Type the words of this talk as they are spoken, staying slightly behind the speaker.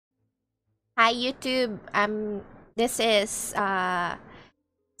Hi YouTube. This is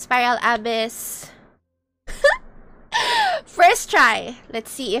Spiral Abyss. First try.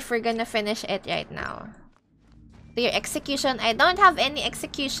 Let's see if we're gonna finish it right now. To your execution. I don't have any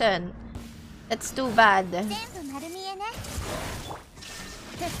execution. That's too bad.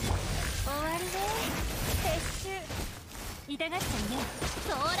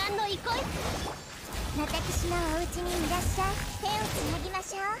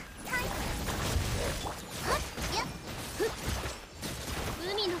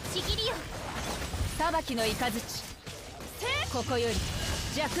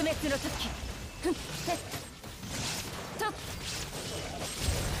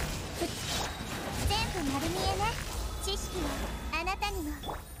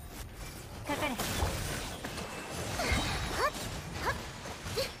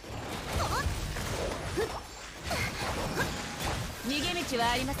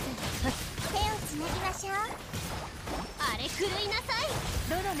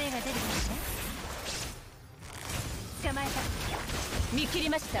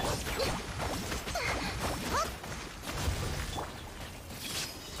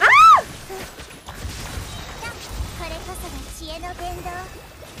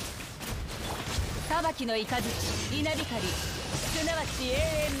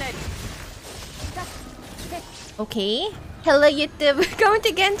 Okay. Hello YouTube. Going to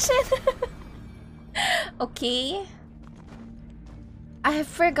Genshin. Okay. I have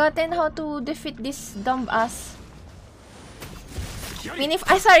forgotten how to defeat this dumb ass. I mean, if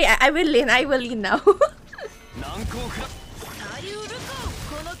I will lean now.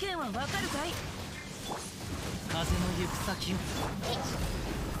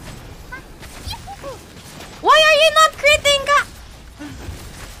 Why are you not critting?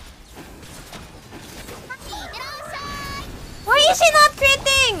 Why is she not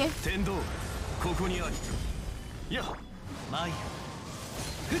critting?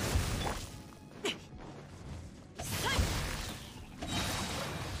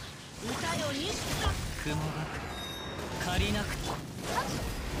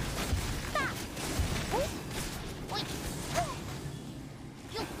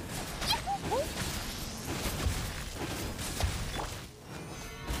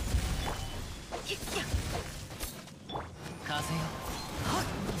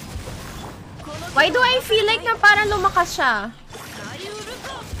 Why do I feel like na parang lumakas siya?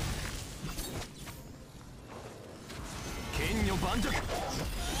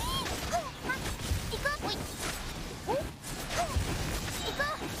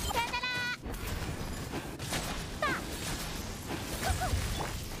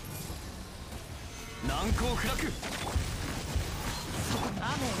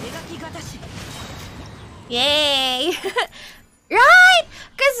 Yay! Right!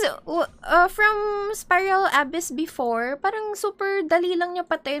 Because from Spiral Abyss before, parang super dali lang niya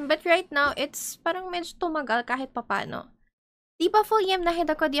patayin. But right now, it's parang medyo tumagal kahit papano. Di ba full yam na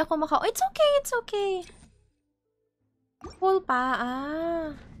hida ko, di ako maka... Oh, it's okay, it's okay. Full pa,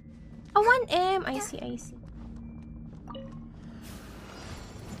 ah. Oh, 1M. I see, I see.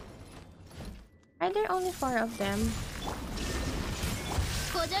 Are there only 4 of them?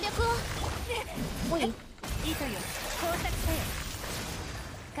 Wait.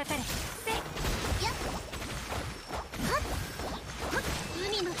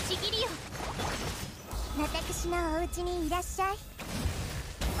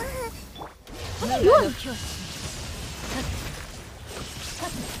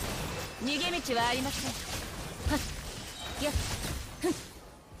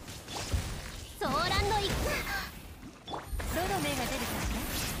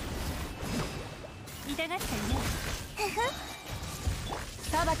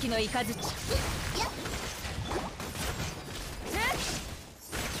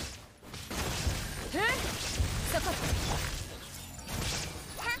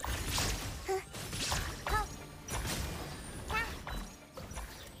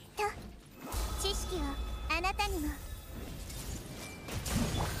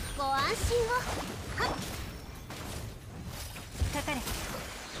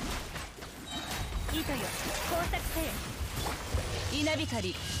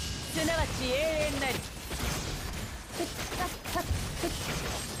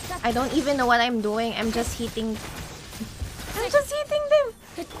 I don't even know what I'm doing. I'm just hitting. I'm just hitting them.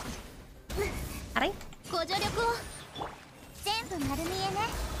 Aray.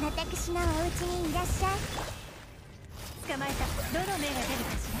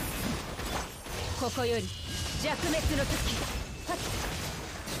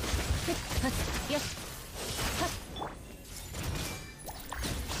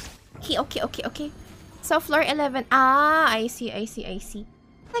 Okay. So, floor 11. Ah, I see.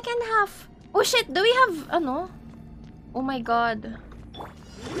 Second half. Oh, shit. Do we have, ano? Oh my god.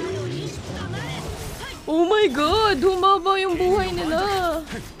 Oh my god! Humaba yung buhay nila.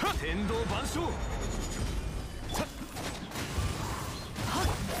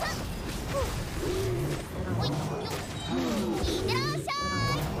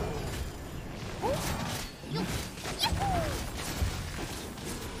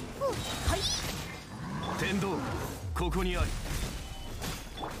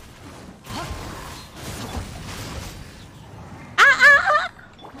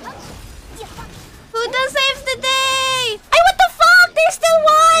 Who does saves the day? Ay, what the fuck? There's still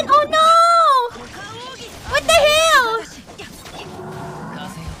one! Oh no! What the hell?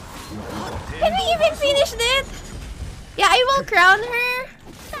 Can we even finish it? Yeah, I will crown her.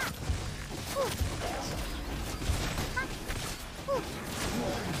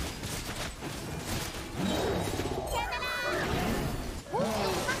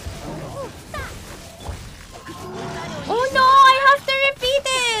 Oh no, I have to repeat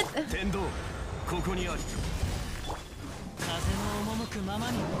it!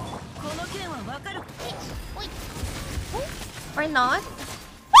 Or not?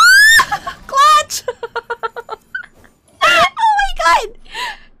 Clutch! Oh my god!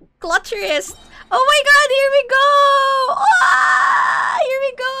 Clutch wrist! Oh my god, here we go! Ah, here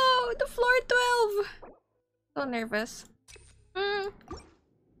we go! The floor 12! So nervous.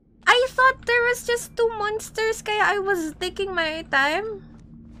 I thought there was just 2 monsters kaya I was taking my time.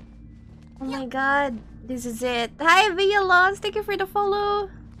 Oh my god, this is it. Hi Violons, thank you for the follow.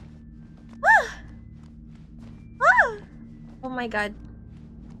 Oh my god.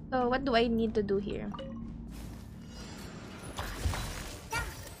 So what do I need to do here?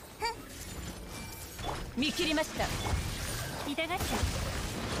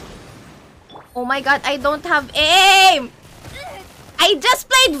 Oh my god, I don't have aim! I just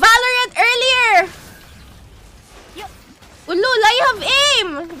played Valorant earlier! Ulul, I have aim!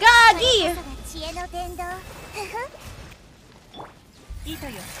 Gagi!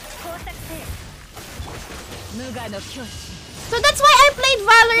 So that's why I played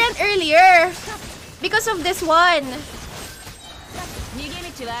Valorant earlier! Because of this one.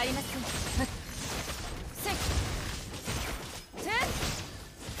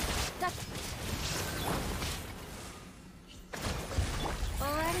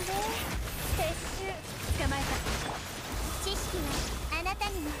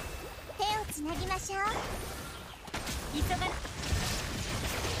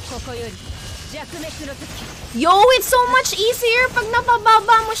 Yo, it's so much easier pag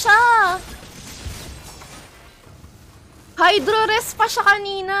napababa mo siya. Hydro rest pa siya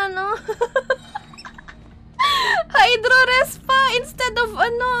kanina, no? Hydro rest pa instead of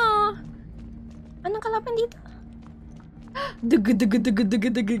ano. Anong kalaban dito? Dug.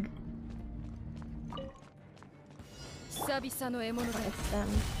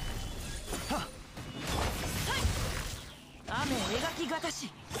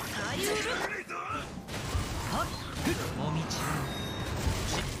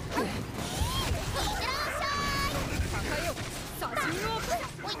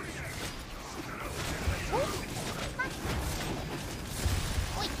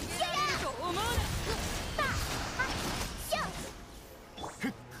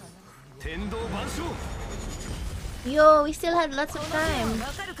 Yo, we still had lots of time.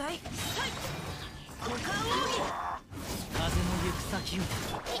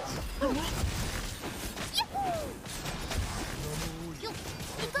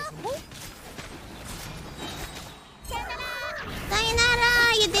 Sayonara,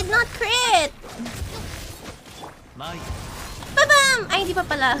 you did not crit. Ba-bam! Ay, hindi pa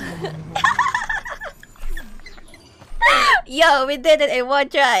pala. Yo, we did it in one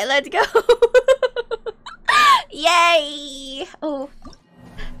try. Let's go. Yay! Oh.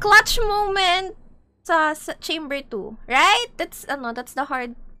 Clutch moment sa chamber 2, right? That's the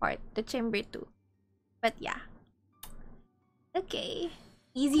hard part, the chamber 2. But yeah. Okay.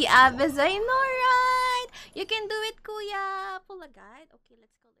 Easy abs, I know, right? You can do it, kuya. Pull a guide. Okay,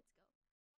 let's go.